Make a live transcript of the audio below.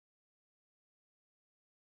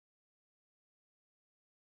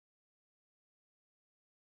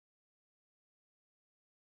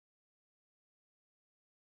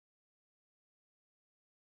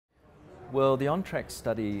Well, the OnTrack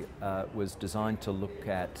study was designed to look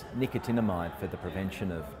at nicotinamide for the prevention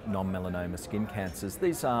of non-melanoma skin cancers.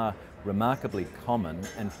 These are remarkably common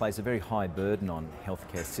and place a very high burden on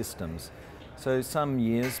healthcare systems. So some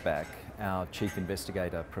years back, our chief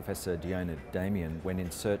investigator, Professor Diona Damian, went in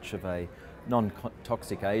search of a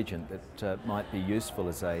non-toxic agent that might be useful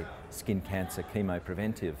as a skin cancer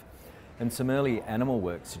chemopreventive. And some early animal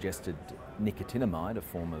work suggested nicotinamide, a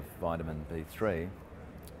form of vitamin B3,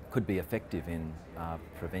 could be effective in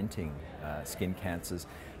preventing skin cancers.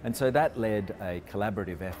 And so that led a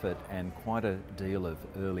collaborative effort and quite a deal of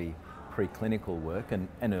early preclinical work and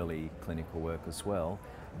early clinical work as well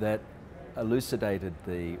that elucidated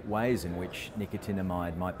the ways in which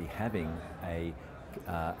nicotinamide might be having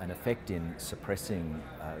an effect in suppressing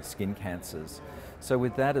skin cancers. So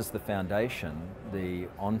with that as the foundation, the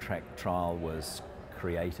OnTrack trial was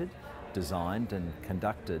created, designed and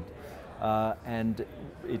conducted, and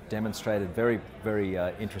it demonstrated very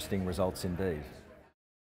interesting results indeed.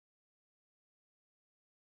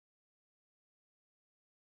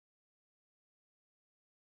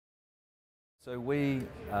 So we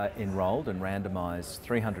enrolled and randomized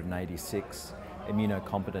 386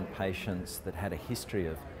 immunocompetent patients that had a history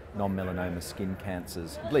of non-melanoma skin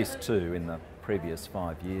cancers, at least 2 in the previous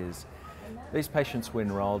 5 years. These patients were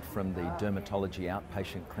enrolled from the dermatology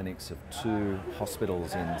outpatient clinics of 2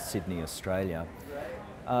 hospitals in Sydney, Australia.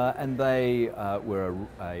 And they were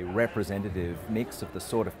a representative mix of the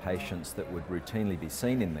sort of patients that would routinely be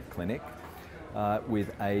seen in the clinic,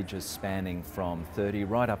 with ages spanning from 30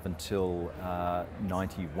 right up until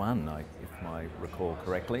 91, if I recall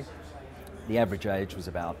correctly. The average age was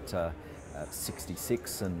about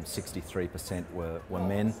 66 and 63% were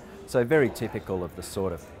men, so very typical of the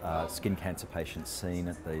sort of skin cancer patients seen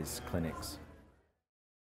at these clinics.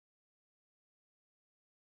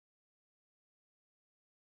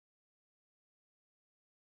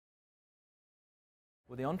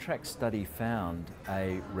 Well, the OnTrack study found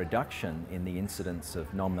a reduction in the incidence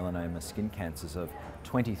of non-melanoma skin cancers of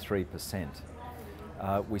 23%.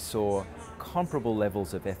 We saw comparable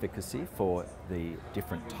levels of efficacy for the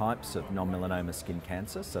different types of non-melanoma skin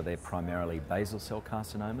cancer, so they're primarily basal cell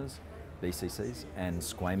carcinomas, BCCs, and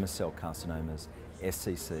squamous cell carcinomas,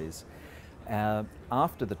 SCCs.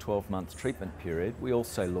 After the 12-month treatment period, we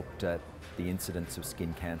also looked at the incidence of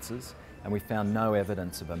skin cancers, and we found no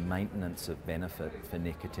evidence of a maintenance of benefit for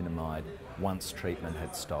nicotinamide once treatment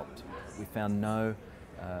had stopped. We found no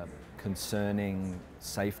concerning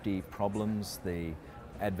safety problems. The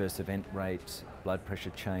adverse event rate, blood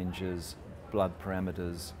pressure changes, blood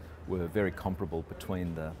parameters were very comparable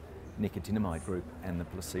between the nicotinamide group and the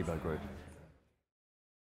placebo group.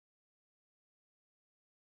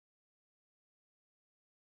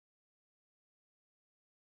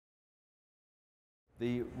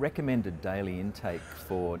 The recommended daily intake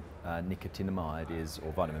for nicotinamide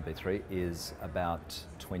or vitamin B3 is about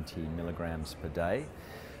 20 milligrams per day.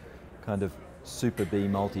 Kind of super B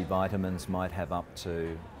multivitamins might have up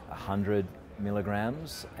to 100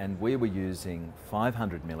 milligrams, and we were using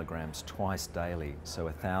 500 milligrams twice daily, so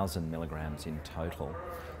 1,000 milligrams in total.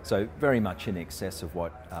 So very much in excess of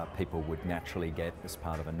what people would naturally get as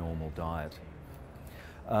part of a normal diet.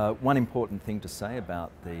 One important thing to say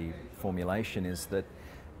about the formulation is that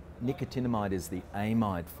nicotinamide is the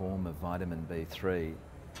amide form of vitamin B3.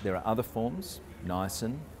 There are other forms,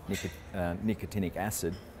 niacin, nicotinic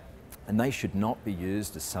acid, and they should not be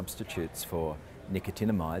used as substitutes for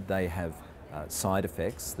nicotinamide. They have side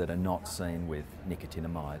effects that are not seen with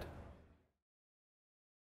nicotinamide.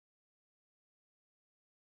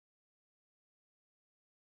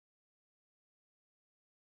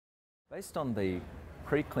 Based on the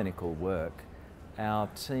preclinical work, our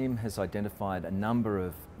team has identified a number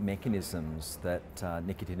of mechanisms that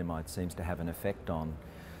nicotinamide seems to have an effect on.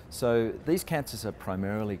 So these cancers are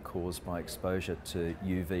primarily caused by exposure to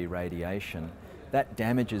UV radiation. That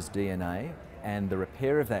damages DNA, and the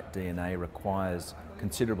repair of that DNA requires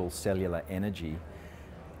considerable cellular energy.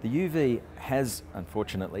 The UV has,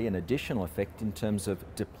 unfortunately, an additional effect in terms of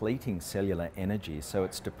depleting cellular energy, so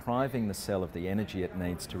it's depriving the cell of the energy it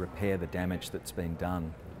needs to repair the damage that's been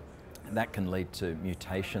done. And that can lead to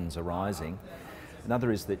mutations arising.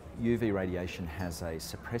 Another is that UV radiation has a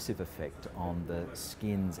suppressive effect on the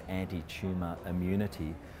skin's anti-tumour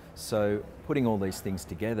immunity. So putting all these things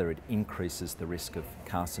together, it increases the risk of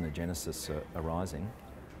carcinogenesis arising.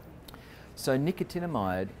 So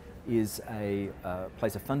nicotinamide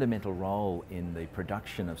plays a fundamental role in the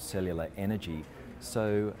production of cellular energy.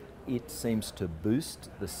 So it seems to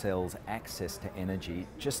boost the cell's access to energy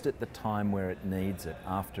just at the time where it needs it,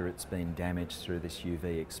 after it's been damaged through this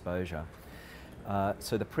UV exposure.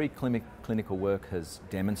 So the preclinical work has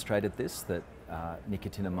demonstrated this, that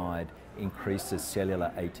nicotinamide increases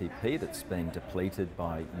cellular ATP that's been depleted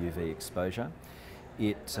by UV exposure.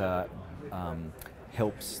 It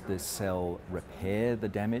helps the cell repair the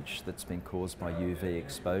damage that's been caused by UV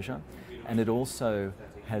exposure, and it also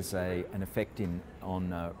has an effect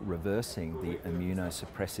on reversing the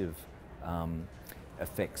immunosuppressive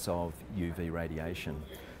effects of UV radiation.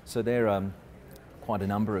 So there are quite a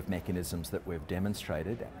number of mechanisms that we've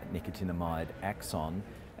demonstrated nicotinamide acts on,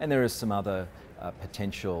 and there are some other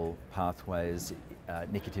potential pathways.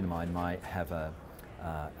 Nicotinamide might have an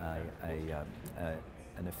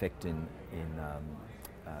effect in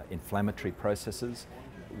inflammatory processes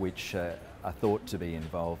which are thought to be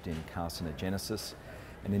involved in carcinogenesis.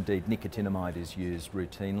 And indeed, nicotinamide is used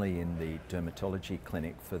routinely in the dermatology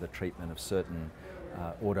clinic for the treatment of certain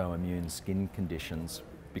autoimmune skin conditions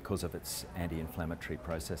because of its anti-inflammatory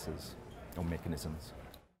processes or mechanisms.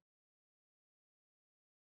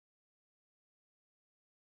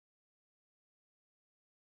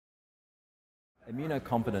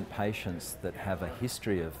 Immunocompetent patients that have a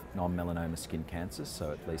history of non-melanoma skin cancers,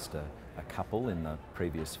 so at least a couple in the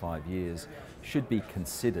previous 5 years, should be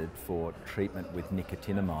considered for treatment with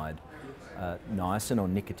nicotinamide. Niacin or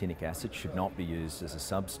nicotinic acid should not be used as a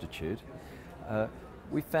substitute.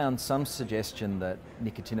 We found some suggestion that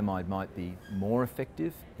nicotinamide might be more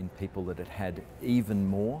effective in people that had had even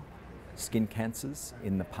more skin cancers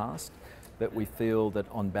in the past, but we feel that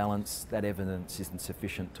on balance that evidence isn't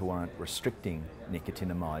sufficient to warrant restricting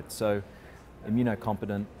nicotinamide. So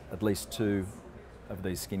immunocompetent, at least 2 of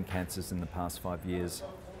these skin cancers in the past 5 years,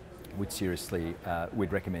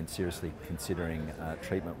 we'd recommend seriously considering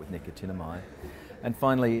treatment with nicotinamide. And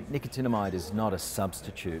finally, nicotinamide is not a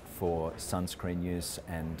substitute for sunscreen use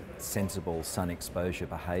and sensible sun exposure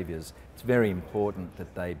behaviours. It's very important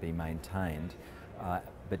that they be maintained,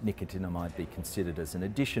 but nicotinamide be considered as an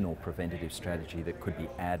additional preventative strategy that could be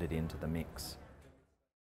added into the mix.